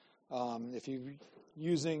If you're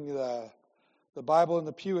using the Bible in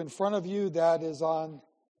the pew in front of you, that is on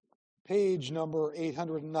page number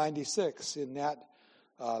 896 in that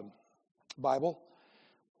Bible.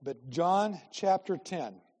 But John chapter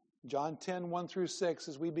 10, John 10, 1 through 6,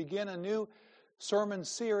 as we begin a new sermon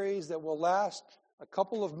series that will last a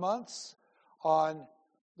couple of months on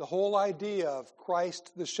the whole idea of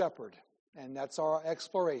Christ the shepherd. And that's our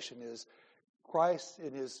exploration, is Christ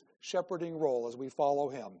in his shepherding role as we follow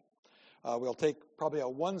him. We'll take probably a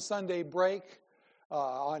one Sunday break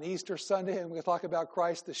on Easter Sunday, and we'll talk about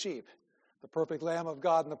Christ the sheep, the perfect Lamb of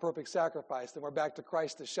God and the perfect sacrifice. Then we're back to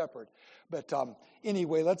Christ the shepherd. But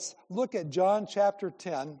anyway, let's look at John chapter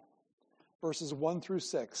 10, verses 1 through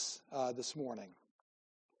 6 this morning.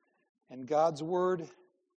 And God's word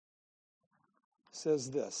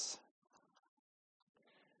says this.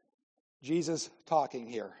 Jesus talking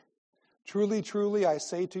here. Truly, truly, I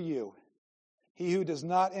say to you, he who does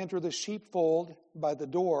not enter the sheepfold by the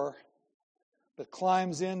door, but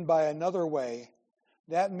climbs in by another way,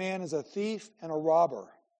 that man is a thief and a robber.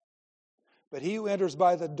 But he who enters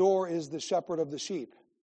by the door is the shepherd of the sheep.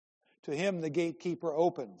 To him the gatekeeper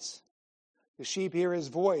opens. The sheep hear his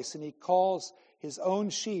voice, and he calls his own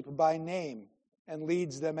sheep by name and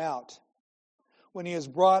leads them out. When he has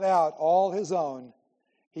brought out all his own,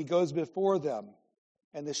 he goes before them,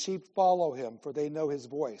 and the sheep follow him, for they know his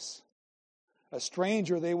voice. A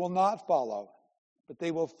stranger they will not follow, but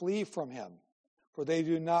they will flee from him, for they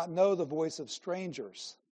do not know the voice of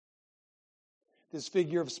strangers. This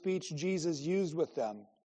figure of speech Jesus used with them,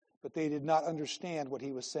 but they did not understand what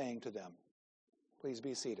he was saying to them. Please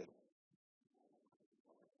be seated.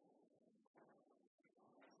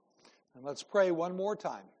 And let's pray one more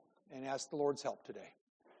time and ask the Lord's help today.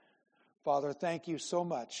 Father, thank you so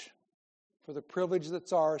much for the privilege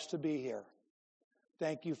that's ours to be here.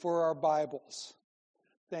 Thank you for our Bibles.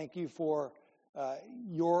 Thank you for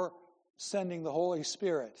your sending the Holy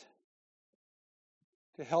Spirit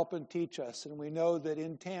to help and teach us. And we know that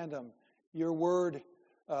in tandem, your word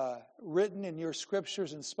written in your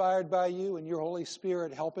scriptures, inspired by you, and your Holy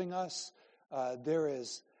Spirit helping us, there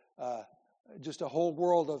is just a whole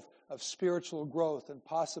world of spiritual growth and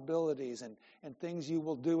possibilities and things you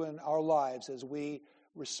will do in our lives as we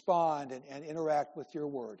respond and interact with your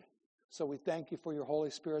word. So we thank you for your Holy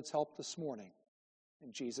Spirit's help this morning.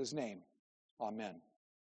 In Jesus' name, amen.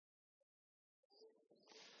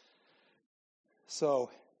 So,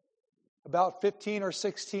 about 15 or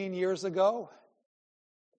 16 years ago,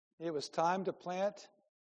 it was time to plant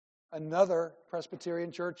another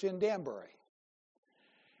Presbyterian church in Danbury.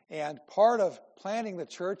 And part of planting the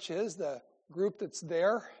church is the group that's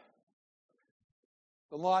there,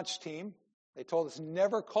 the launch team. They told us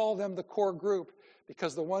never call them the core group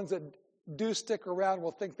because the ones that do stick around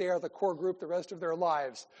will think they are the core group the rest of their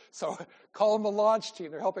lives. So call them the launch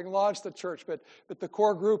team. They're helping launch the church, but the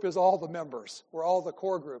core group is all the members. We're all the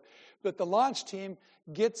core group. But the launch team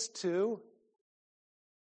gets to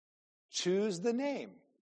choose the name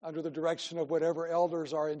under the direction of whatever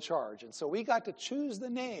elders are in charge. And so we got to choose the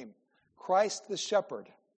name, Christ the Shepherd.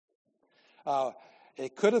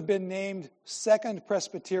 It could have been named Second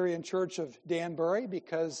Presbyterian Church of Danbury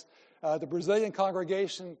because the Brazilian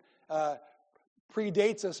congregation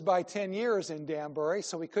predates us by 10 years in Danbury,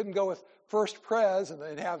 so we couldn't go with First Pres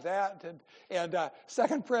and have that. And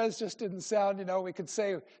Second Pres just didn't sound, we could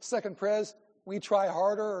say Second Pres, we try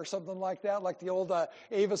harder or something like that, like the old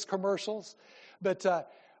Avis commercials. But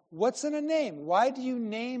what's in a name? Why do you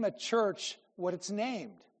name a church what it's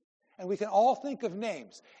named? And we can all think of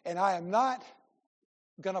names. And I am not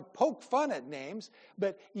going to poke fun at names,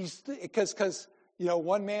 but because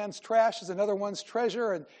one man's trash is another one's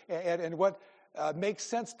treasure, and what makes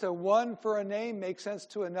sense to one for a name makes sense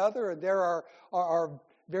to another, and there are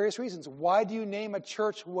various reasons. Why do you name a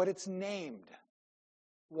church what it's named?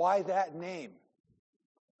 Why that name?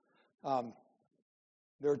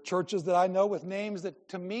 There are churches that I know with names that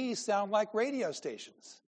to me sound like radio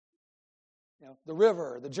stations. The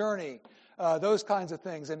River, the Journey, those kinds of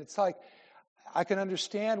things. And it's like, I can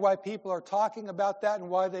understand why people are talking about that and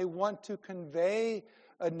why they want to convey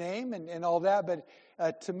a name and all that.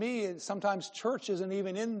 But to me, sometimes church isn't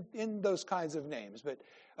even in those kinds of names. But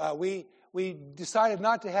we decided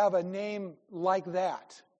not to have a name like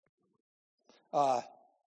that.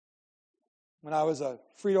 When I was a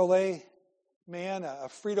Frito-Lay man, a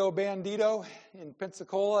Frito Bandito in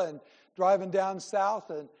Pensacola, and driving down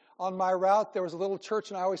south, and on my route there was a little church,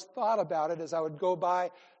 and I always thought about it as I would go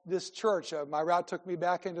by this church. My route took me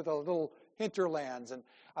back into the little hinterlands, and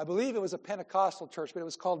I believe it was a Pentecostal church, but it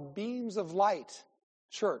was called Beams of Light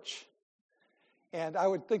Church. And I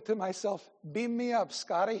would think to myself, beam me up,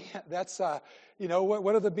 Scotty. That's,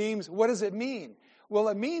 what are the beams? What does it mean? Well,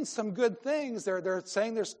 it means some good things. They're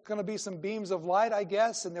saying there's going to be some beams of light, I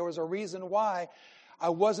guess, and there was a reason why. I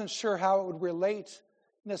wasn't sure how it would relate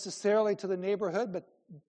necessarily to the neighborhood, but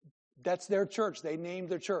that's their church. They named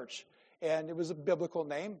their church, and it was a biblical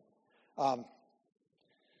name.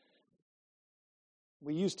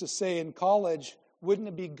 We used to say in college, wouldn't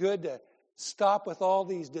it be good to stop with all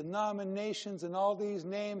these denominations and all these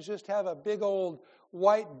names, just have a big old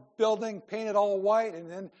white building, painted all white, and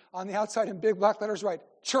then on the outside in big black letters write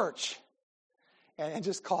church, and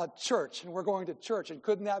just call it church, and we're going to church, and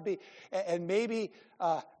couldn't that be? And maybe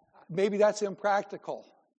that's impractical.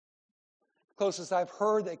 Closest I've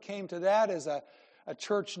heard that came to that is a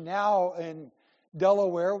church now in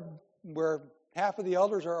Delaware where half of the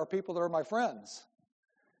elders are people that are my friends.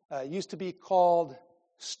 It used to be called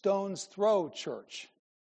Stone's Throw Church.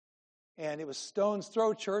 And it was Stone's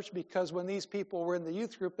Throw Church because when these people were in the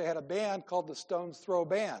youth group, they had a band called the Stone's Throw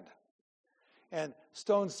Band. And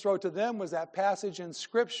Stone's Throw to them was that passage in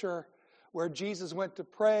Scripture where Jesus went to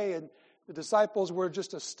pray and the disciples were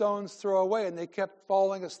just a stone's throw away, and they kept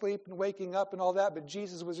falling asleep and waking up and all that, but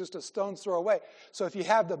Jesus was just a stone's throw away. So if you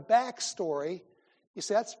have the backstory, you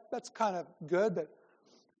say, that's kind of good, but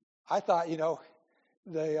I thought,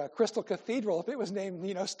 the Crystal Cathedral, if it was named,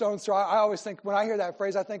 stone's throw, I always think, when I hear that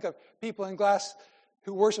phrase, I think of people in glass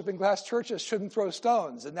who worship in glass churches shouldn't throw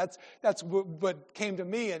stones, and that's what came to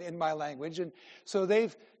me in my language. And so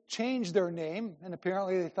they've changed their name, and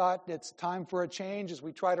apparently they thought it's time for a change as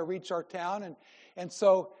we try to reach our town, and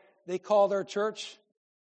so they call their church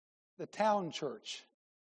the Town Church.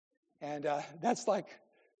 And that's like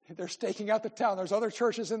they're staking out the town. There's other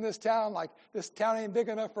churches in this town, like this town ain't big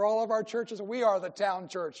enough for all of our churches, we are the Town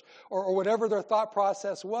Church, or whatever their thought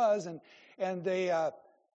process was, and they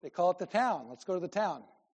call it the town. Let's go to the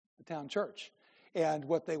Town Church. And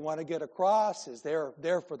what they want to get across is they're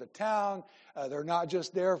there for the town. They're not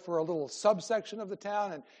just there for a little subsection of the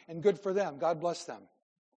town, and good for them. God bless them.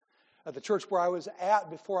 The church where I was at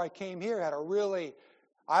before I came here had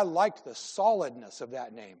I liked the solidness of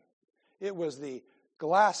that name. It was the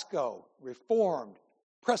Glasgow Reformed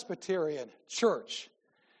Presbyterian Church.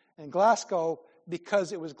 And Glasgow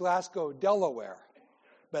because it was Glasgow, Delaware.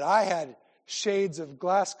 But I had shades of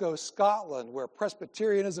Glasgow, Scotland, where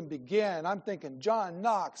Presbyterianism began. I'm thinking John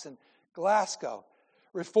Knox and Glasgow.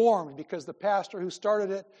 Reformed because the pastor who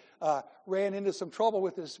started it ran into some trouble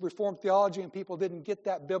with his Reformed theology, and people didn't get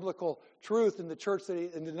that biblical truth in the church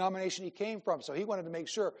in the denomination he came from. So he wanted to make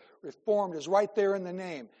sure Reformed is right there in the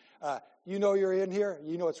name. You're in here,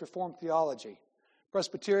 it's Reformed theology.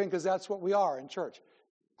 Presbyterian because that's what we are in church.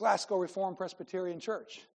 Glasgow Reformed Presbyterian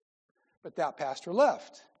Church. But that pastor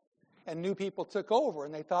left. And new people took over,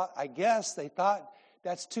 and they thought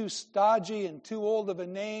that's too stodgy and too old of a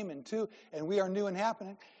name, and we are new and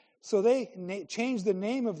happening. So they changed the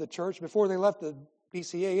name of the church before they left the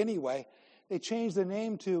PCA anyway. They changed the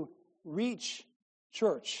name to Reach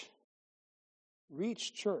Church.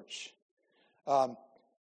 Reach Church.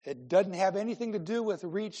 It doesn't have anything to do with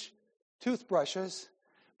Reach toothbrushes,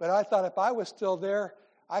 but I thought if I was still there,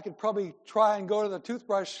 I could probably try and go to the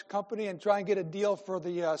toothbrush company and try and get a deal for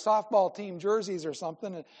the softball team jerseys or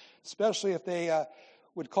something, especially if they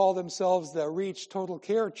would call themselves the Reach Total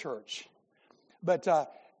Care Church. But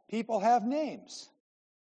people have names.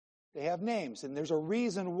 They have names, and there's a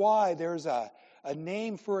reason why there's a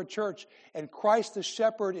name for a church. And Christ the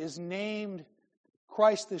Shepherd is named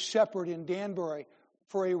Christ the Shepherd in Danbury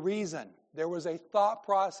for a reason. There was a thought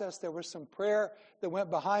process. There was some prayer that went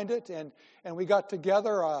behind it. And we got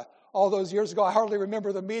together all those years ago. I hardly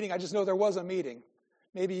remember the meeting. I just know there was a meeting.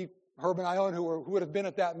 Maybe Herb and Ione, who would have been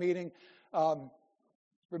at that meeting,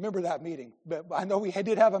 remember that meeting. But I know we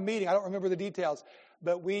did have a meeting. I don't remember the details.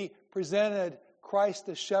 But we presented Christ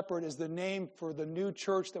the Shepherd as the name for the new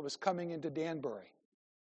church that was coming into Danbury.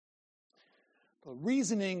 The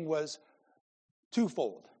reasoning was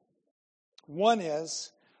twofold. One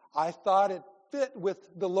is, I thought it fit with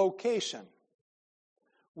the location,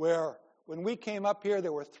 where when we came up here,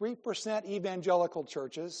 there were 3% evangelical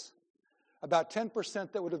churches, about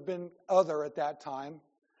 10% that would have been other at that time,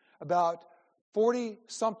 about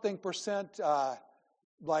 40-something percent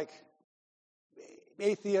like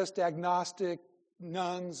atheist, agnostic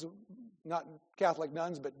nuns, not Catholic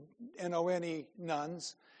nuns, but N-O-N-E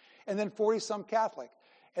nuns, and then 40-some Catholic.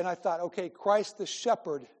 And I thought, okay, Christ the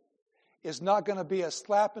Shepherd is not going to be a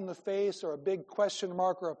slap in the face or a big question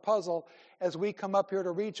mark or a puzzle as we come up here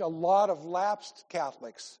to reach a lot of lapsed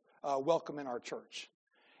Catholics welcome in our church.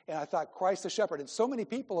 And I thought, Christ the Shepherd. And so many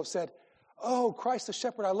people have said, oh, Christ the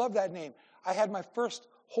Shepherd, I love that name. I had my first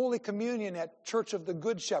Holy Communion at Church of the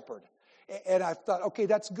Good Shepherd. And I thought, okay,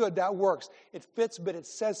 that's good, that works. It fits, but it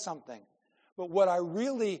says something. But what I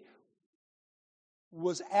really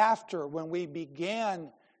was after when we began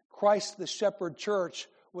Christ the Shepherd Church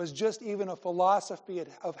was just even a philosophy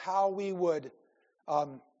of how we would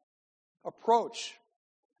approach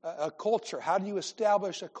a culture. How do you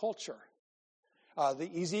establish a culture? The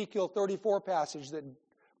Ezekiel 34 passage that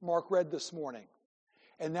Mark read this morning,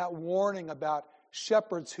 and that warning about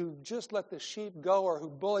shepherds who just let the sheep go or who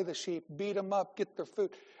bully the sheep, beat them up, get their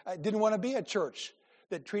food. I didn't want to be a church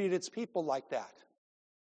that treated its people like that.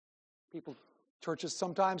 Churches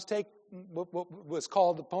sometimes take what was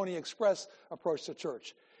called the Pony Express approach to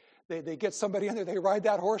church. They get somebody in there, they ride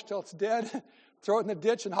that horse till it's dead, throw it in the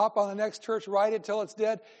ditch and hop on the next church, ride it till it's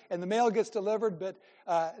dead, and the mail gets delivered, but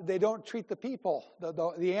they don't treat the people,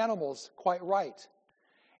 the animals, quite right.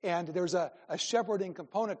 And there's a shepherding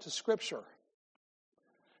component to Scripture.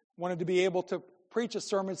 Wanted to be able to preach a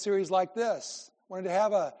sermon series like this. Wanted to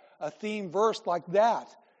have a theme verse like that.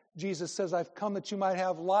 Jesus says, I've come that you might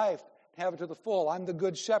have life, have it to the full. I'm the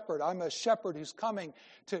good shepherd. I'm a shepherd who's coming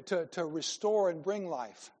to restore and bring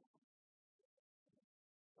life.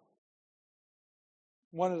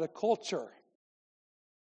 Wanted a culture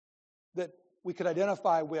that we could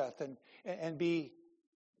identify with and be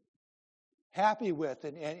happy with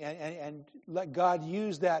and let God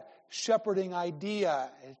use that shepherding idea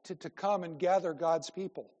to come and gather God's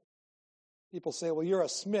people. People say, well, you're a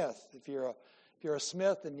smith. If you're a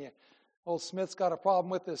smith and old Smith's got a problem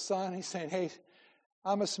with his son, he's saying, hey,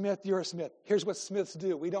 I'm a smith, you're a smith. Here's what smiths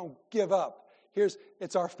do. We don't give up.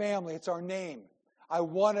 It's our family, it's our name. I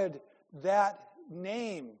wanted that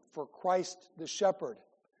name for Christ the shepherd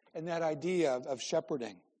and that idea of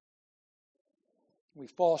shepherding. We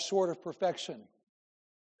fall short of perfection,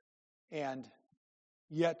 and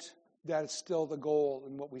yet that is still the goal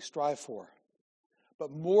and what we strive for. But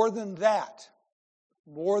more than that,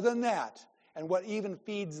 and what even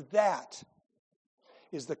feeds that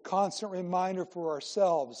is the constant reminder for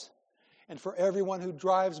ourselves and for everyone who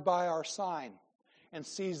drives by our sign and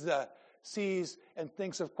sees and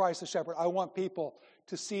thinks of Christ the shepherd. I want people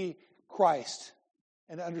to see Christ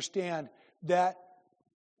and to understand that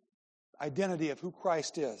identity of who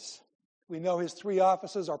Christ is. We know his three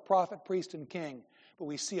offices are prophet, priest, and king, but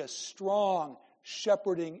we see a strong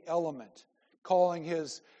shepherding element, calling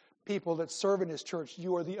his people that serve in his church,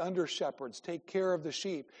 you are the under-shepherds, take care of the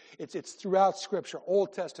sheep. It's throughout Scripture,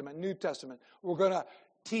 Old Testament, New Testament. We're going to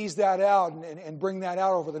tease that out and bring that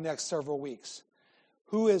out over the next several weeks.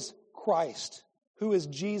 Who is Christ? Who is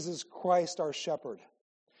Jesus Christ, our shepherd?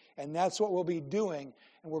 And that's what we'll be doing,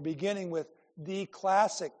 and we're beginning with the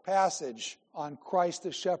classic passage on Christ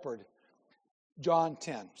the shepherd, John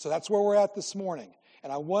 10. So that's where we're at this morning.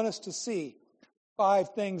 And I want us to see 5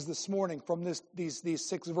 things this morning from these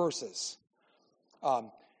 6 verses.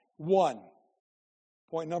 Point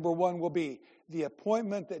number 1 will be the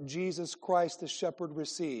appointment that Jesus Christ the shepherd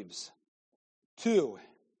receives. 2,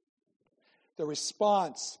 the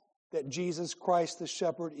response that Jesus Christ the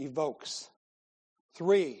shepherd evokes.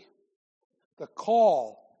 3, the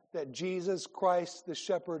call that Jesus Christ the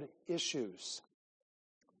shepherd issues.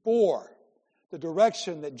 4, the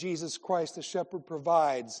direction that Jesus Christ the shepherd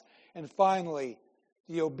provides. And finally,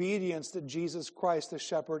 the obedience that Jesus Christ the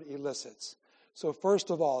shepherd elicits. So first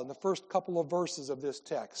of all, in the first couple of verses of this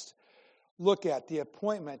text, look at the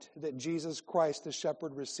appointment that Jesus Christ the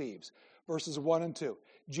shepherd receives. Verses 1 and 2.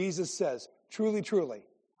 Jesus says, truly, truly,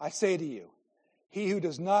 I say to you, he who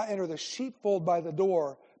does not enter the sheepfold by the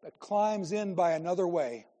door, but climbs in by another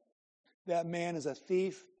way, that man is a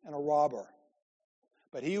thief and a robber.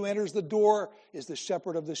 But he who enters the door is the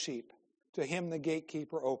shepherd of the sheep. To him the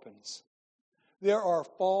gatekeeper opens. There are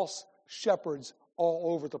false shepherds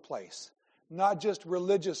all over the place. Not just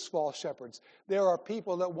religious false shepherds. There are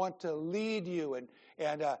people that want to lead you and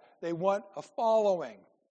they want a following.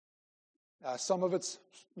 Some of it's,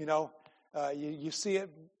 you see it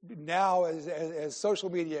now as social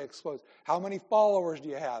media explodes. How many followers do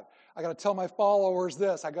you have? I got to tell my followers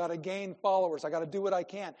this. I got to gain followers. I got to do what I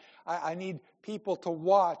can. I need people to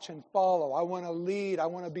watch and follow. I want to lead. I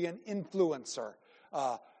want to be an influencer,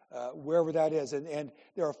 wherever that is. And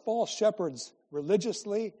there are false shepherds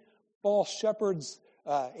religiously, false shepherds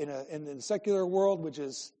in the secular world, which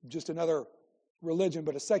is just another religion,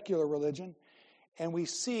 but a secular religion. And we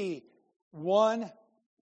see one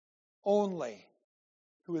only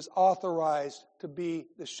who is authorized to be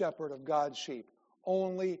the shepherd of God's sheep.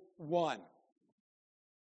 Only one.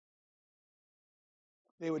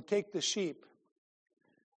 They would take the sheep.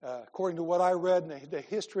 According to what I read and the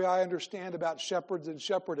history I understand about shepherds and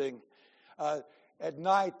shepherding, At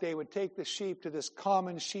night, they would take the sheep to this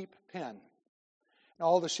common sheep pen. And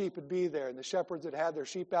all the sheep would be there. And the shepherds that had their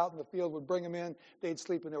sheep out in the field would bring them in. They'd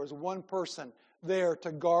sleep. And there was one person there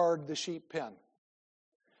to guard the sheep pen.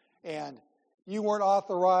 And you weren't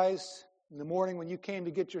authorized in the morning when you came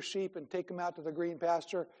to get your sheep and take them out to the green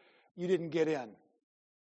pasture. You didn't get in.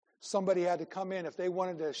 Somebody had to come in. If they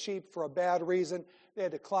wanted a sheep for a bad reason, they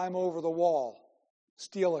had to climb over the wall,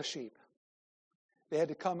 steal a sheep. They had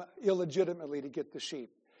to come illegitimately to get the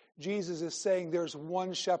sheep. Jesus is saying there's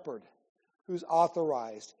one shepherd who's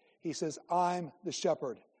authorized. He says, I'm the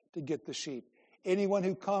shepherd to get the sheep. Anyone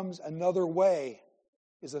who comes another way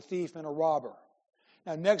is a thief and a robber.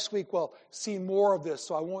 Now, next week we'll see more of this,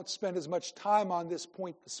 so I won't spend as much time on this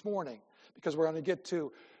point this morning, because we're going to get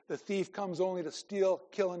to the thief comes only to steal,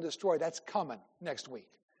 kill, and destroy. That's coming next week.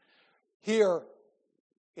 Here,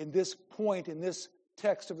 in this point, in this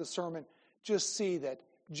text of the sermon, just see that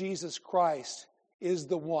Jesus Christ is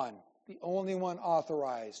the one, the only one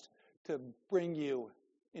authorized to bring you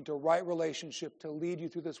into right relationship, to lead you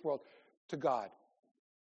through this world to God.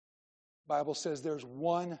 The Bible says there's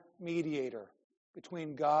one mediator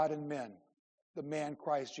between God and men, the man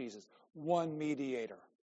Christ Jesus. One mediator.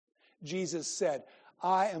 Jesus said,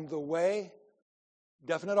 I am the way,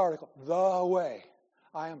 definite article, the way.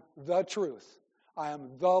 I am the truth. I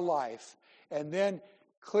am the life. And then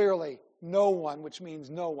clearly, no one, which means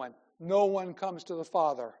no one comes to the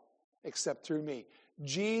Father except through me.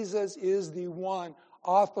 Jesus is the one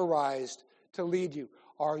authorized to lead you.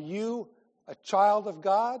 Are you a child of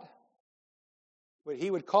God? What he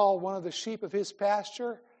would call one of the sheep of his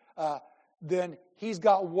pasture? Then he's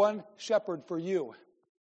got one shepherd for you,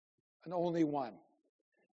 and only one,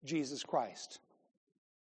 Jesus Christ.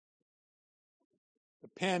 The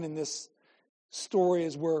pen in this story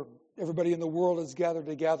is where everybody in the world is gathered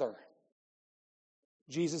together.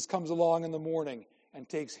 Jesus comes along in the morning and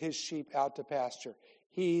takes his sheep out to pasture.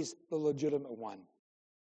 He's the legitimate one.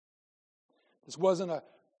 This wasn't a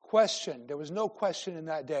question. There was no question in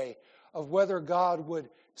that day of whether God would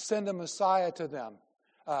send a Messiah to them.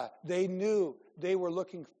 They knew they were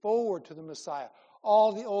looking forward to the Messiah.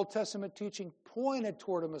 All the Old Testament teaching pointed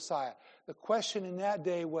toward a Messiah. The question in that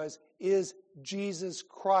day was, is Jesus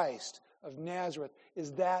Christ of Nazareth,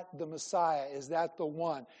 is that the Messiah? Is that the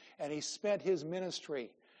one? And he spent his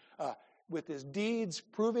ministry with his deeds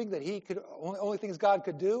proving that he could, only things God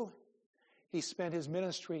could do. He spent his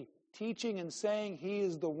ministry teaching and saying he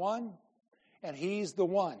is the one, and he's the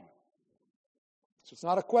one. So it's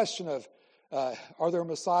not a question of, are there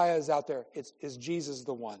messiahs out there? Is Jesus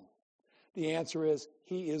the one? The answer is,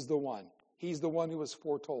 he is the one. He's the one who was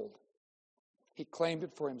foretold. He claimed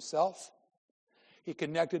it for himself. He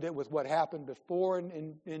connected it with what happened before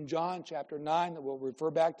in John chapter 9 that we'll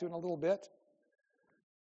refer back to in a little bit.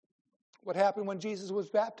 What happened when Jesus was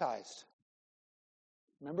baptized?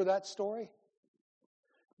 Remember that story?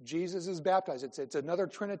 Jesus is baptized. It's another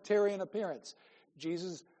Trinitarian appearance.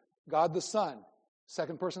 Jesus, God the Son,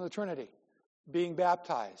 second person of the Trinity, being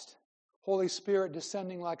baptized. Holy Spirit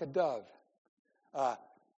descending like a dove.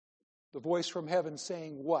 The voice from heaven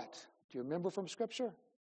saying what? Do you remember from Scripture?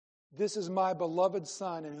 This is my beloved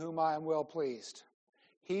Son in whom I am well pleased.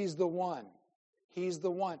 He's the one. He's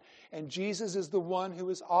the one. And Jesus is the one who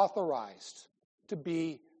is authorized to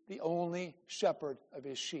be the only shepherd of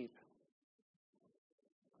his sheep.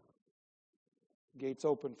 Gates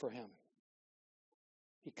open for him.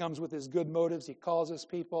 He comes with his good motives. He calls his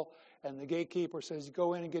people, and the gatekeeper says,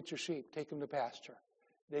 go in and get your sheep. Take them to pasture.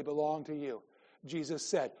 They belong to you. Jesus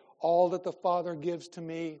said, all that the Father gives to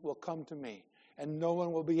me will come to me, and no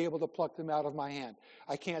one will be able to pluck them out of my hand.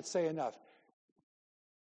 I can't say enough.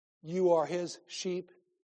 You are his sheep.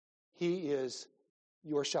 He is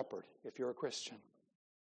your shepherd, if you're a Christian.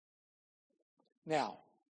 Now,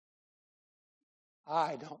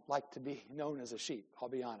 I don't like to be known as a sheep, I'll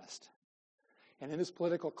be honest. And in this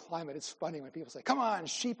political climate, it's funny when people say, come on,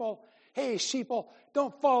 sheeple. Hey, sheeple,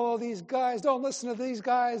 don't follow these guys. Don't listen to these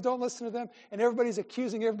guys. Don't listen to them. And everybody's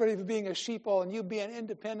accusing everybody of being a sheeple and you being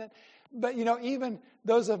independent. But, even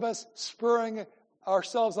those of us spurring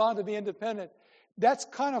ourselves on to be independent, that's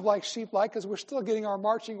kind of like sheep-like because we're still getting our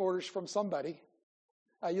marching orders from somebody.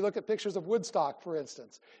 You look at pictures of Woodstock, for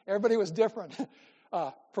instance. Everybody was different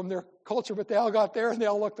from their culture, but they all got there and they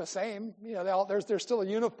all look the same. There's still a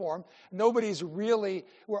uniform. Nobody's really,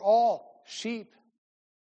 we're all sheep.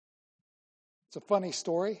 It's a funny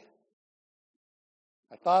story.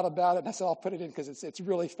 I thought about it and I said I'll put it in because it's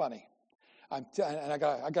really funny. I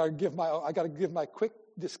got to give my quick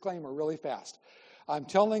disclaimer really fast. I'm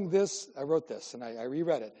telling this. I wrote this and I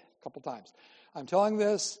reread it a couple times. I'm telling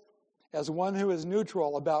this as one who is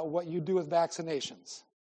neutral about what you do with vaccinations.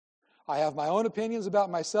 I have my own opinions about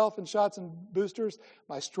myself and shots and boosters.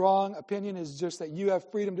 My strong opinion is just that you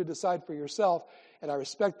have freedom to decide for yourself, and I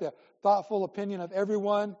respect the thoughtful opinion of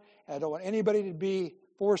everyone, and I don't want anybody to be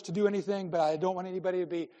forced to do anything, but I don't want anybody to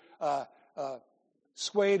be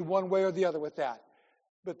swayed one way or the other with that.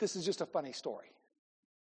 But this is just a funny story.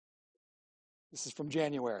 This is from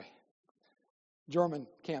January. German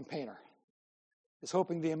campaigner is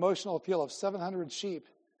hoping the emotional appeal of 700 sheep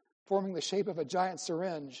forming the shape of a giant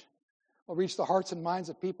syringe will reach the hearts and minds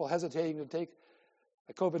of people hesitating to take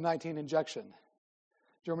a COVID-19 injection.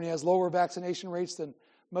 Germany has lower vaccination rates than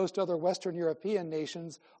most other Western European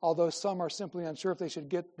nations, although some are simply unsure if they should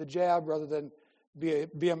get the jab rather than be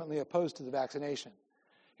vehemently opposed to the vaccination.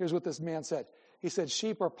 Here's what this man said. He said,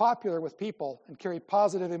 sheep are popular with people and carry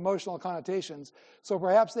positive emotional connotations, so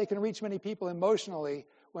perhaps they can reach many people emotionally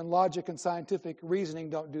when logic and scientific reasoning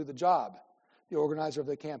don't do the job. The organizer of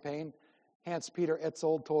the campaign, Hans-Peter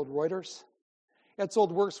Etzold, told Reuters.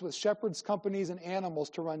 Etzold works with shepherds, companies, and animals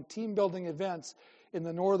to run team-building events in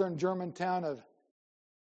the northern German town of,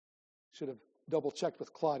 should have double-checked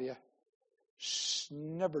with Claudia,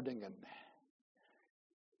 Schneverdingen.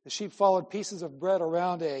 The sheep followed pieces of bread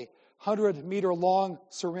around a 100-meter-long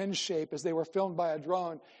syringe shape as they were filmed by a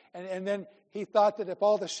drone. And then he thought that if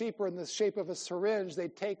all the sheep were in the shape of a syringe,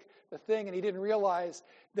 they'd take the thing, and he didn't realize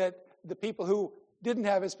that the people who didn't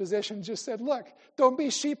have his position just said, look, don't be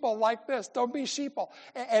sheeple like this. Don't be sheeple.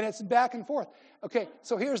 And it's back and forth. Okay,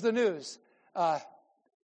 so here's the news.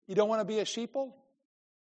 You don't want to be a sheeple?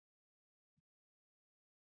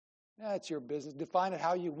 That's your business. Define it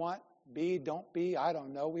how you want. Be, don't be, I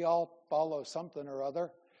don't know. We all follow something or other.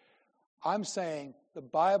 I'm saying the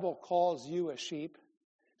Bible calls you a sheep,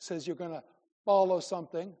 says you're going to follow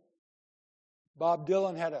something. Bob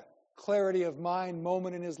Dylan had a clarity of mind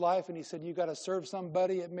moment in his life, and he said, you got to serve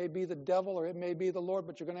somebody. It may be the devil or it may be the Lord,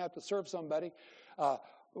 but you're going to have to serve somebody.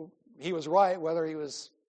 He was right, whether he was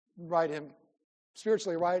right,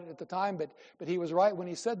 spiritually right at the time, but he was right when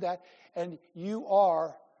he said that. And you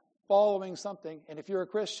are following something, and if you're a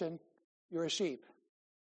Christian, you're a sheep.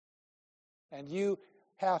 And you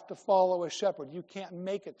have to follow a shepherd. You can't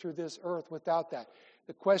make it through this earth without that.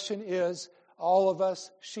 The question is, all of us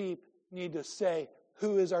sheep need to say,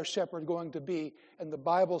 who is our shepherd going to be? And the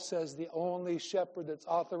Bible says the only shepherd that's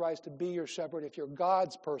authorized to be your shepherd, if you're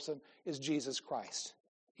God's person, is Jesus Christ.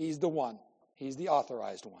 He's the one. He's the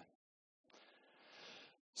authorized one.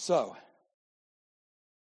 So,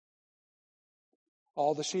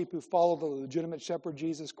 all the sheep who follow the legitimate shepherd,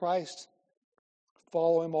 Jesus Christ,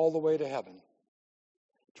 follow him all the way to heaven.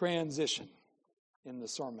 Transition in the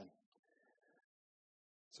sermon.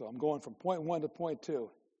 So I'm going from point 1 to point 2.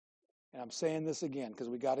 And I'm saying this again because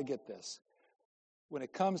we got to get this. When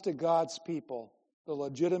it comes to God's people, the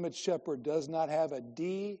legitimate shepherd does not have a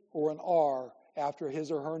D or an R after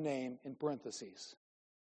his or her name in parentheses.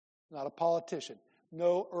 Not a politician.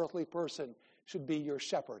 No earthly person should be your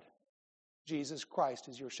shepherd. Jesus Christ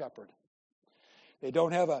is your shepherd. They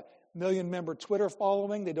don't have a million-member Twitter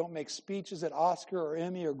following. They don't make speeches at Oscar or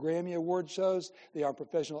Emmy or Grammy award shows. They aren't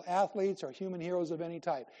professional athletes or human heroes of any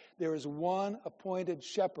type. There is one appointed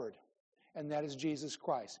shepherd, and that is Jesus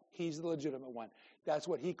Christ. He's the legitimate one. That's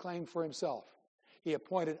what he claimed for himself. He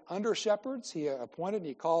appointed under-shepherds. He appointed and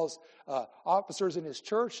he calls officers in his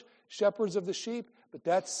church shepherds of the sheep, but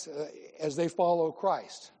that's as they follow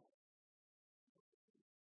Christ.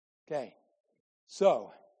 Okay.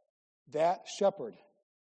 So, that shepherd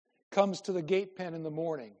comes to the gate pen in the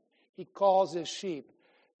morning. He calls his sheep.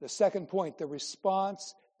 The second point, the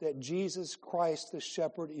response that Jesus Christ, the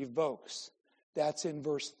shepherd, evokes. That's in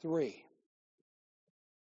verse 3.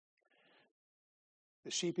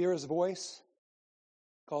 The sheep hear his voice,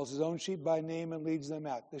 calls his own sheep by name and leads them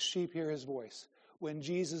out. The sheep hear his voice. When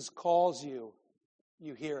Jesus calls you,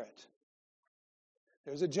 you hear it.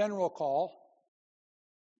 There's a general call,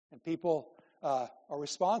 and people are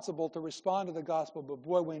responsible to respond to the gospel. But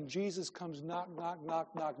boy, when Jesus comes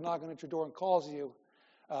knocking at your door and calls you,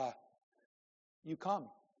 you come.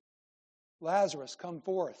 Lazarus, come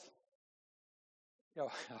forth. You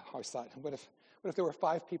know, I always thought, what if there were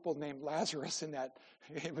 5 people named Lazarus in that?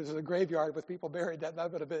 It was a graveyard with people buried. That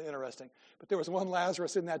would have been interesting. But there was one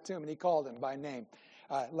Lazarus in that tomb, and he called him by name.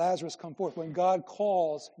 Lazarus, come forth. When God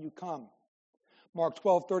calls, you come. Mark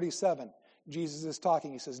 12:37. Jesus is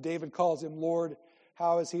talking. He says, David calls him Lord.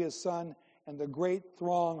 How is he his son? And the great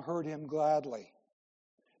throng heard him gladly.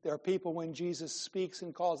 There are people, when Jesus speaks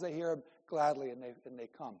and calls, they hear him gladly, and they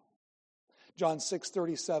come. John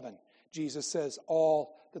 6:37. Jesus says,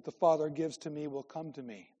 all that the Father gives to me will come to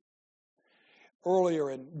me. earlier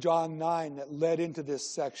in John 9 that led into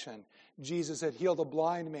this section. Jesus had healed a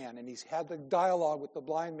blind man, and he's had the dialogue with the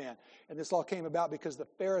blind man. And this all came about because the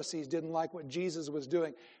Pharisees didn't like what Jesus was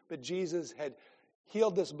doing. But Jesus had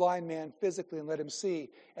healed this blind man physically and let him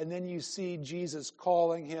see. And then you see Jesus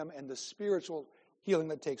calling him and the spiritual healing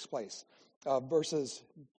that takes place. Verses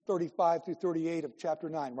 35 through 38 of chapter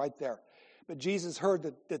 9, right there. But Jesus heard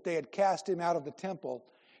that they had cast him out of the temple.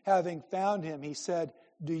 Having found him, he said,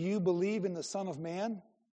 "Do you believe in the Son of Man?"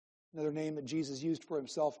 Another name that Jesus used for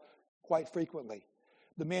himself quite frequently.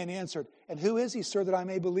 The man answered, "And who is he, sir, that I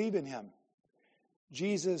may believe in him?"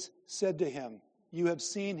 Jesus said to him, "You have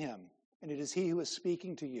seen him, and it is he who is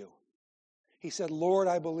speaking to you." He said, "Lord,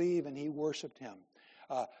 I believe," and he worshiped him.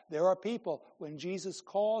 There are people, when Jesus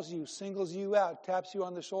calls you, singles you out, taps you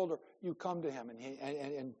on the shoulder, you come to him.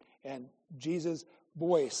 And Jesus'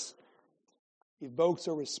 voice evokes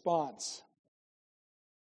a response.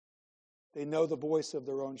 They know the voice of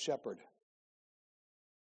their own shepherd.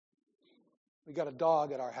 We got a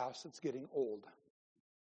dog at our house that's getting old.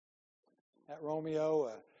 That Romeo,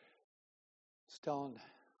 was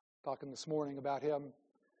talking this morning about him,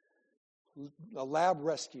 a lab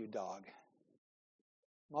rescue dog.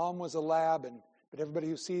 Mom was a lab, but everybody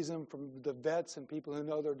who sees him, from the vets and people who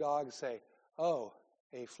know their dogs, say, "Oh,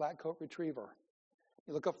 a flat-coat retriever."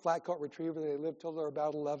 You look up flat-coat retriever, they live till they're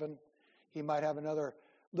about 11. He might have another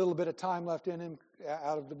little bit of time left in him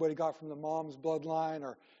out of what he got from the mom's bloodline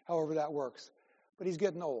or however that works. But he's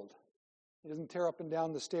getting old. He doesn't tear up and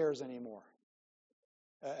down the stairs anymore.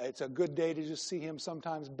 It's a good day to just see him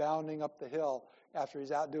sometimes bounding up the hill after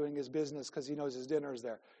he's out doing his business because he knows his dinner is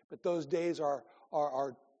there. But those days are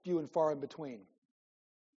few and far in between.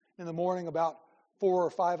 In the morning, about 4 or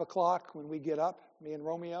 5 o'clock, when we get up, me and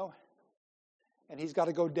Romeo, and he's got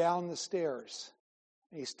to go down the stairs,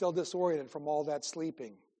 and he's still disoriented from all that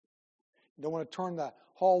sleeping. You don't want to turn the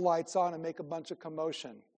hall lights on and make a bunch of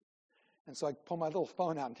commotion. And so I pull my little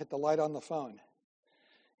phone out and hit the light on the phone.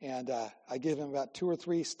 And I give him about 2 or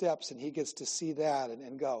 3 steps, and he gets to see that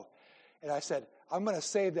and go. And I said, "I'm going to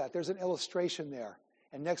save that. There's an illustration there.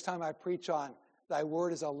 And next time I preach on thy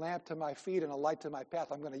word is a lamp to my feet and a light to my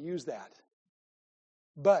path, I'm going to use that."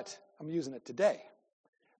 But I'm using it today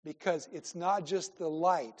because it's not just the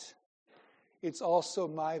light. It's also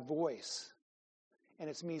my voice. And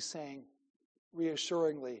it's me saying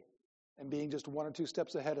reassuringly and being just 1 or 2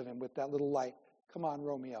 steps ahead of him with that little light, "Come on,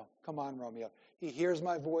 Romeo. Come on, Romeo." He hears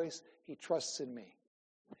my voice. He trusts in me.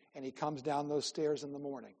 And he comes down those stairs in the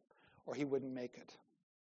morning, or he wouldn't make it.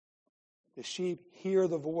 The sheep hear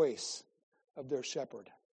the voice of their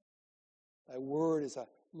shepherd. Thy word is a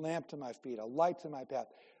lamp to my feet, a light to my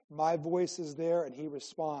path. My voice is there, and he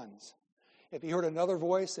responds. If he heard another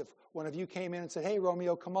voice, if one of you came in and said, "Hey,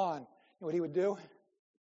 Romeo, come on," you know what he would do?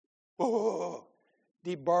 Whoa, whoa, whoa.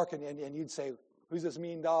 Deep bark, and you'd say, "Who's this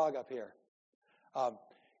mean dog up here?"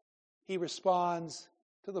 He responds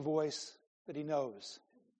to the voice that he knows.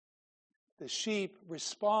 The sheep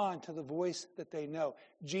respond to the voice that they know.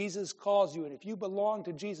 Jesus calls you, and if you belong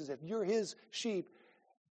to Jesus, if you're his sheep,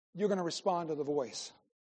 you're going to respond to the voice.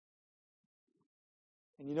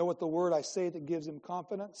 And you know what the word I say that gives him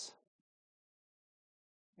confidence?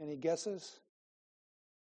 Any guesses?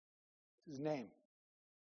 His name.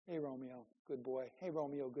 "Hey, Romeo, good boy. Hey,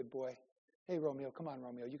 Romeo, good boy. Hey, Romeo, come on,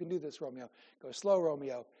 Romeo. You can do this, Romeo. Go slow,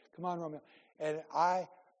 Romeo. Come on, Romeo." And I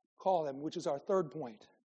call him, which is our third point.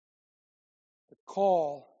 The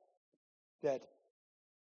call that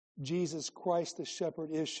Jesus Christ the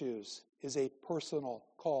shepherd issues is a personal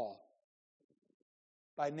call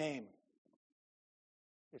by name.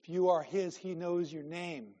 If you are his, he knows your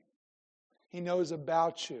name. He knows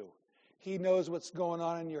about you. He knows what's going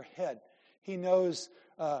on in your head. He knows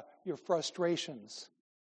your frustrations.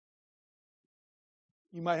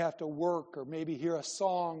 You might have to work or maybe hear a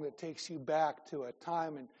song that takes you back to a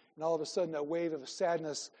time, and all of a sudden a wave of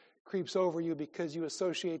sadness creeps over you because you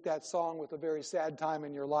associate that song with a very sad time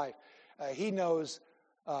in your life. He knows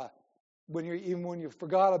when you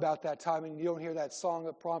forgot about that time and you don't hear that song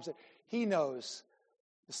that prompts it. He knows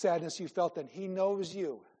the sadness you felt then. He knows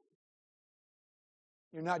you.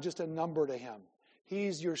 You're not just a number to him.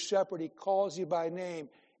 He's your shepherd. He calls you by name,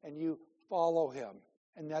 and you follow him.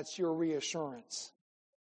 And that's your reassurance.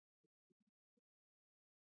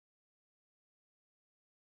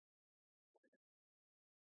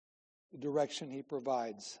 The direction he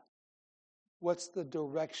provides. What's the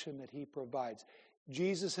direction that he provides?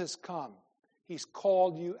 Jesus has come. He's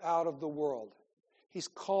called you out of the world. He's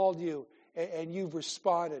called you, and you've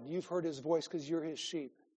responded. You've heard his voice because you're his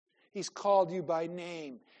sheep. He's called you by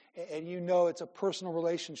name, and you know it's a personal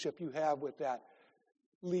relationship you have with that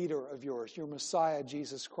leader of yours, your Messiah,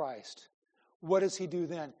 Jesus Christ. What does he do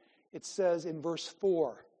then? It says in verse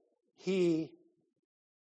 4,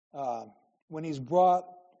 when he's brought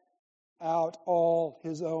out all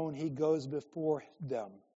his own, he goes before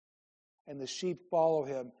them. And the sheep follow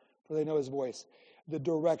him, for they know his voice. The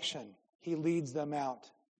direction, he leads them out.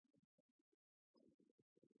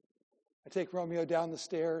 I take Romeo down the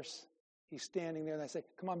stairs. He's standing there, and I say,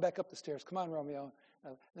 come on back up the stairs. Come on, Romeo.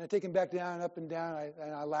 And I take him back down and up and down,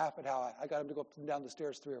 and I laugh at how I got him to go up and down the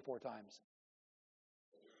stairs 3 or 4 times.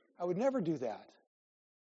 I would never do that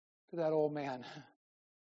to that old man.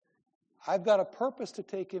 I've got a purpose to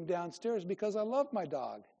take him downstairs because I love my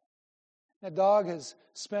dog. That dog has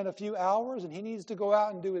spent a few hours, and he needs to go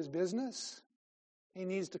out and do his business. He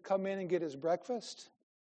needs to come in and get his breakfast.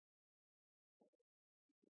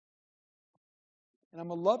 And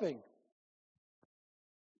I'm a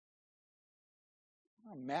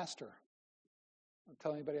master. Don't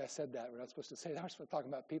tell anybody I said that. We're not supposed to say that. We're supposed to talk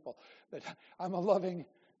about people. But I'm a loving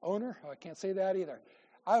owner. Oh, I can't say that either.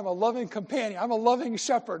 I'm a loving companion. I'm a loving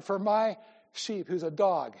shepherd for my sheep, who's a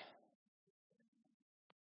dog.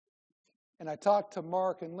 And I talked to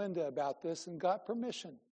Mark and Linda about this and got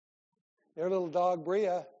permission. Their little dog,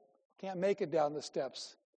 Bria, can't make it down the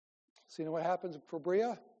steps. So you know what happens for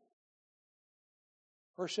Bria?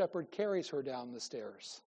 Her shepherd carries her down the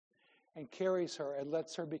stairs and carries her and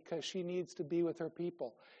lets her because she needs to be with her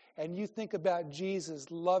people. And you think about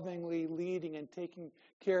Jesus lovingly leading and taking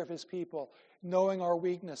care of his people, knowing our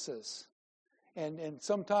weaknesses. And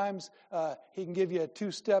sometimes he can give you a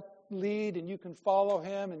 2-step lead and you can follow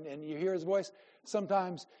him and you hear his voice.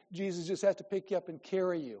 Sometimes Jesus just has to pick you up and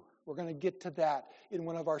carry you. We're going to get to that in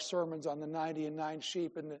one of our sermons on the 99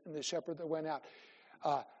 sheep and the shepherd that went out.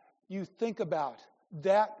 You think about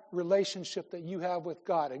that relationship that you have with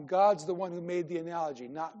God. And God's the one who made the analogy,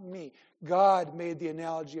 not me. God made the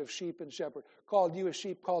analogy of sheep and shepherd. Called you a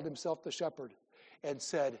sheep, called himself the shepherd. And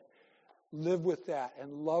said, live with that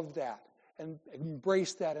and love that and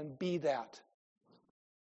embrace that and be that.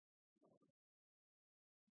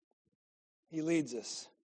 He leads us.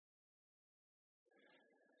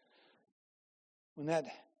 When that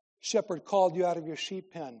shepherd called you out of your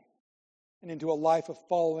sheep pen and into a life of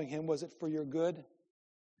following him, was it for your good?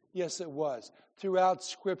 Yes, it was. Throughout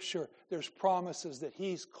Scripture, there's promises that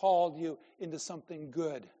he's called you into something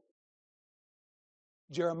good.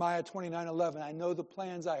 Jeremiah 29:11, I know the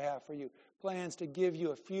plans I have for you, plans to give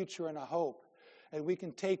you a future and a hope. And we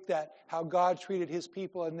can take that, how God treated his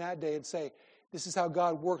people in that day, and say, this is how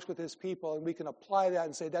God works with his people. And we can apply that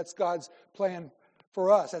and say, that's God's plan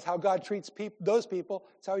for us. That's how God treats those people.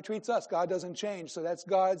 That's how he treats us. God doesn't change. So that's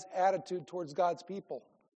God's attitude towards God's people.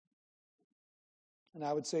 And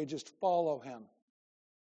I would say just follow him.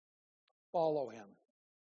 Follow him.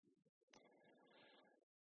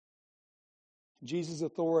 Jesus'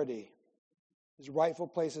 authority, his rightful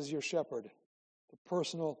place as your shepherd, the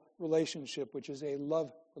personal relationship, which is a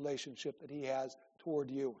love relationship that he has toward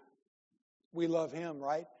you. We love him,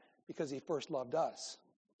 right? Because he first loved us,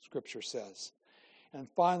 Scripture says. And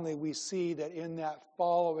finally, we see that in that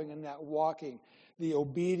following and that walking, the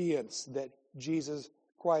obedience that Jesus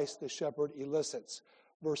Christ, the shepherd, elicits.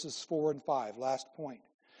 Verses 4 and 5, last point.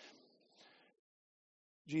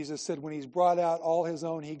 Jesus said, when he's brought out all his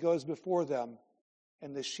own, he goes before them,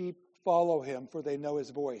 and the sheep follow him, for they know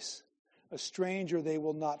his voice. A stranger they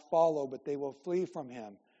will not follow, but they will flee from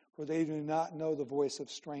him, for they do not know the voice of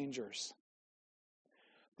strangers.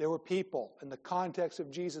 There were people, in the context of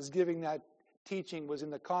Jesus giving that teaching was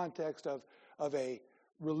in the context of a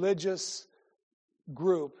religious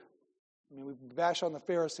group. I mean, we bash on the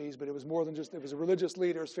Pharisees, but it was more than just, it was religious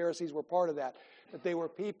leaders. Pharisees were part of that. But they were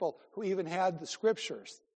people who even had the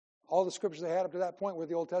Scriptures. All the Scriptures they had up to that point were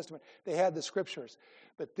the Old Testament. They had the Scriptures.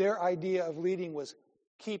 But their idea of leading was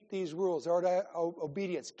keep these rules. Their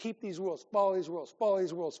obedience, keep these rules, follow these rules, follow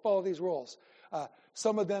these rules, follow these rules.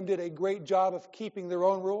 Some of them did a great job of keeping their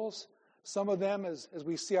own rules. Some of them, as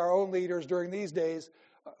we see our own leaders during these days,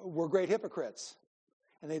 were great hypocrites.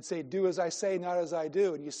 And they'd say, do as I say, not as I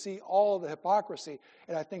do. And you see all of the hypocrisy.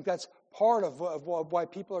 And I think that's part of why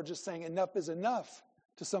people are just saying enough is enough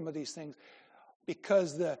to some of these things.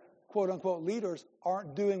 Because the quote-unquote leaders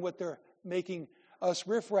aren't doing what they're making us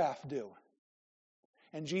riffraff do.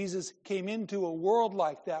 And Jesus came into a world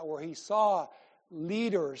like that where he saw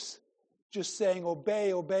leaders just saying,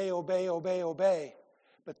 obey, obey, obey, obey, obey.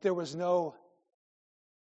 But there was no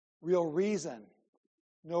real reason,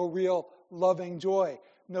 no real loving joy,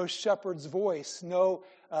 no shepherd's voice, no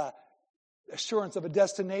assurance of a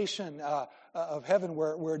destination of heaven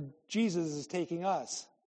where Jesus is taking us.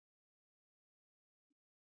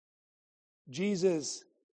 Jesus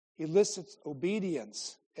elicits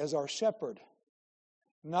obedience as our shepherd,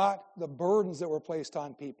 not the burdens that were placed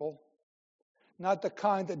on people, not the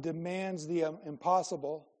kind that demands the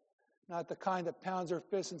impossible, not the kind that pounds their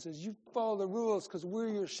fist and says, you follow the rules because we're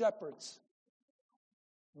your shepherds.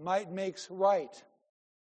 Might makes right.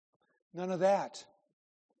 None of that.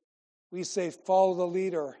 We say, follow the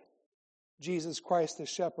leader, Jesus Christ the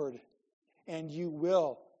shepherd, and you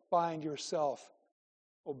will find yourself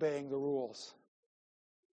obeying the rules.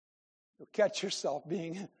 You'll catch yourself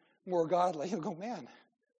being more godly. You'll go, man,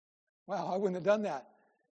 wow, I wouldn't have done that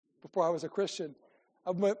before I was a Christian.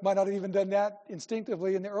 I might not have even done that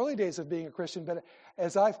instinctively in the early days of being a Christian, but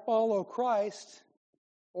as I follow Christ,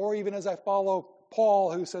 or even as I follow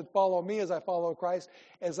Paul, who said, follow me as I follow Christ,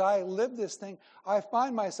 as I live this thing, I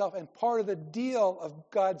find myself, and part of the deal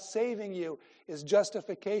of God saving you is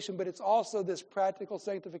justification, but it's also this practical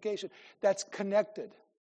sanctification that's connected.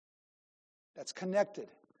 That's connected.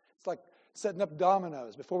 It's like setting up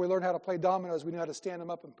dominoes. Before we learned how to play dominoes, we knew how to stand them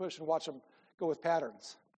up and push and watch them go with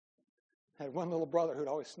patterns. I had one little brother who'd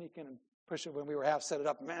always sneak in and push it when we were half set it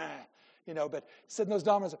up. But setting those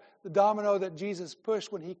dominoes, the domino that Jesus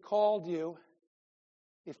pushed when he called you,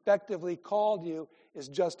 effectively called you, is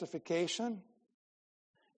justification.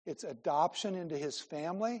 It's adoption into his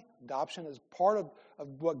family. Adoption is part of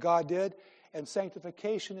what God did, and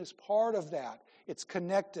sanctification is part of that. It's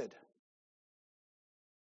connected.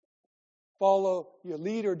 Follow your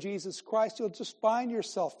leader, Jesus Christ, you'll just find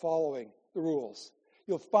yourself following the rules.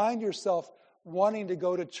 You'll find yourself wanting to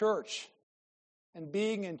go to church and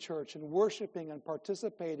being in church and worshiping and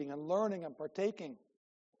participating and learning and partaking.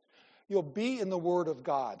 You'll be in the Word of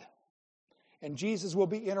God. And Jesus will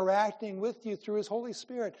be interacting with you through his Holy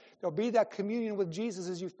Spirit. There'll be that communion with Jesus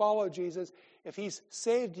as you follow Jesus. If he's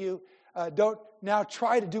saved you, don't now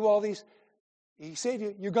try to do all these. He saved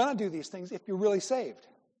you. You're going to do these things if you're really saved.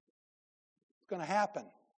 It's going to happen.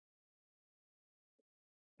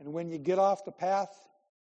 And when you get off the path,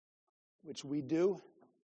 which we do,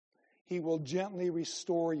 he will gently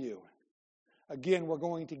restore you. Again, we're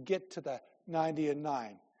going to get to the 90 and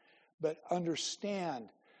 9. But understand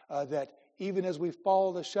that even as we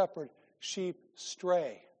follow the shepherd, sheep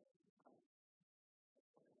stray.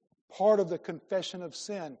 Part of the confession of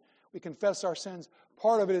sin, we confess our sins.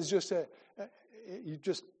 Part of it is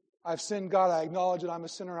just I've sinned, God, I acknowledge that I'm a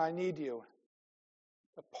sinner, I need you.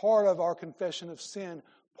 But part of our confession of sin,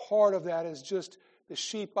 part of that is just the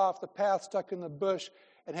sheep off the path stuck in the bush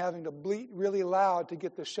and having to bleat really loud to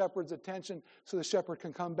get the shepherd's attention so the shepherd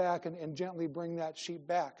can come back and gently bring that sheep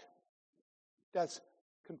back. That's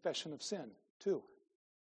confession of sin, too.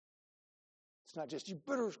 It's not just, you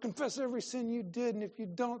better confess every sin you did, and if you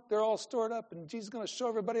don't, they're all stored up, and Jesus is going to show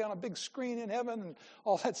everybody on a big screen in heaven, and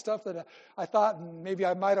all that stuff that I thought, and maybe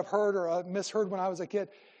I might have heard or misheard when I was a kid.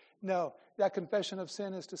 No, that confession of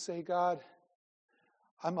sin is to say, God,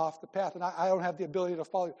 I'm off the path, and I don't have the ability to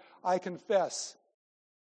follow you. I confess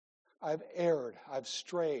I've erred, I've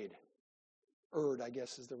strayed. Erred, I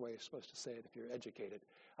guess, is the way you're supposed to say it if you're educated.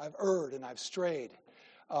 I've erred and I've strayed.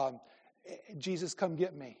 Jesus, come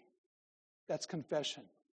get me. That's confession.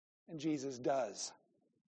 And Jesus does.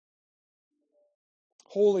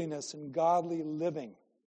 Holiness and godly living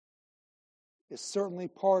is certainly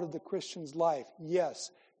part of the Christian's life. Yes,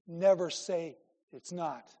 never say it's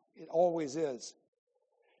not. It always is.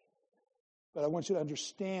 But I want you to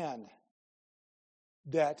understand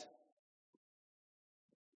that,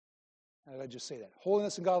 how did I just say that?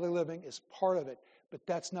 Holiness and godly living is part of it, but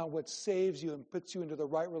that's not what saves you and puts you into the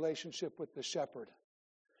right relationship with the shepherd.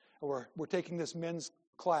 We're taking this men's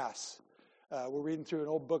class. We're reading through an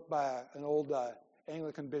old book by an old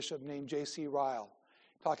Anglican bishop named J.C. Ryle,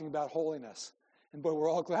 talking about holiness. And boy, we're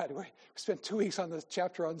all glad. We spent 2 weeks on this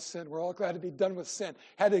chapter on sin. We're all glad to be done with sin.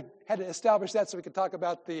 Had to establish that so we could talk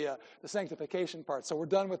about the sanctification part. So we're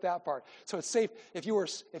done with that part. So it's safe if you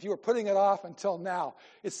were putting it off until now.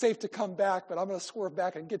 It's safe to come back, but I'm going to swerve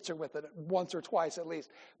back and get you with it once or twice at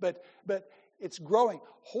least. But it's growing.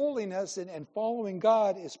 Holiness and following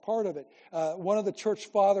God is part of it. One of the church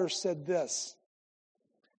fathers said this.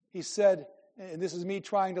 He said, and this is me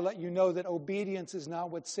trying to let you know that obedience is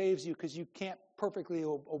not what saves you, because you can't perfectly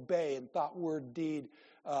obey in thought, word, deed,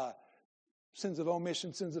 sins of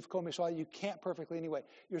omission, sins of commission. You can't perfectly anyway.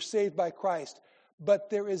 You're saved by Christ. But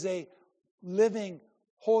there is a living,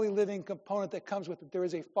 holy living component that comes with it. There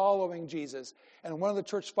is a following Jesus. And one of the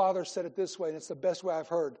church fathers said it this way, and it's the best way I've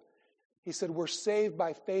heard. He said, we're saved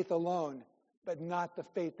by faith alone, but not the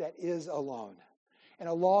faith that is alone. And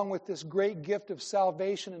along with this great gift of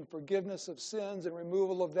salvation and forgiveness of sins and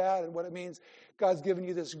removal of that and what it means, God's given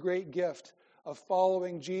you this great gift of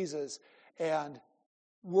following Jesus and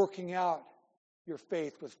working out your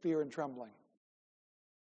faith with fear and trembling.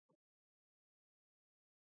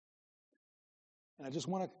 And I just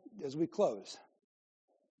want to, as we close,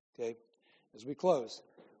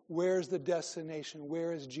 where's the destination?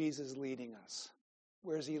 Where is Jesus leading us?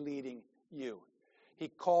 Where is he leading you? He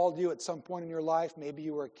called you at some point in your life. Maybe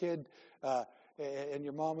you were a kid and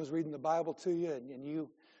your mom was reading the Bible to you,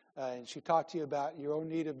 and she talked to you about your own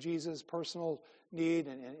need of Jesus, personal need,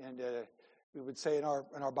 and we would say in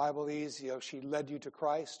our Bible-ese, she led you to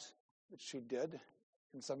Christ, which she did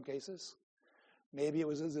in some cases. Maybe it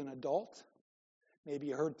was as an adult. Maybe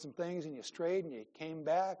you heard some things and you strayed and you came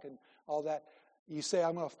back and all that. You say,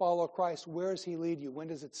 I'm going to follow Christ. Where does he lead you? When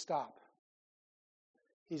does it stop?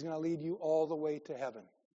 He's going to lead you all the way to heaven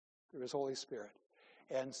through his Holy Spirit.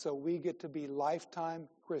 And so we get to be lifetime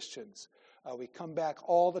Christians. We come back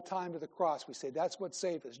all the time to the cross. We say, that's what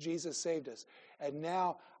saved us. Jesus saved us. And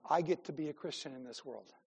now I get to be a Christian in this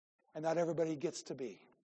world. And not everybody gets to be.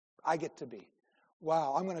 I get to be.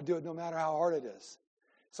 Wow, I'm going to do it no matter how hard it is.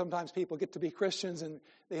 Sometimes people get to be Christians and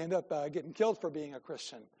they end up getting killed for being a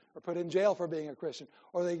Christian, or put in jail for being a Christian,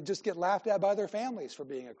 or they just get laughed at by their families for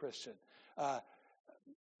being a Christian.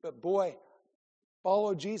 But boy,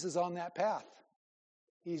 follow Jesus on that path.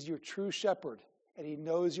 He's your true shepherd, and he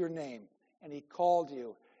knows your name, and he called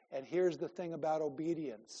you. And here's the thing about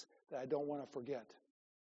obedience that I don't want to forget.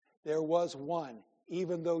 There was one,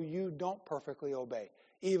 even though you don't perfectly obey,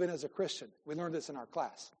 even as a Christian. We learned this in our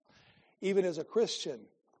class. Even as a Christian,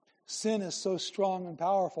 sin is so strong and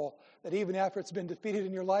powerful that even after it's been defeated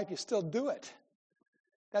in your life, you still do it.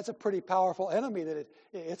 That's a pretty powerful enemy that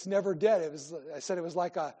it's never dead. I said it was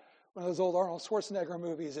like one of those old Arnold Schwarzenegger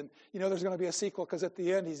movies, and there's going to be a sequel because at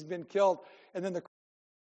the end he's been killed, and then the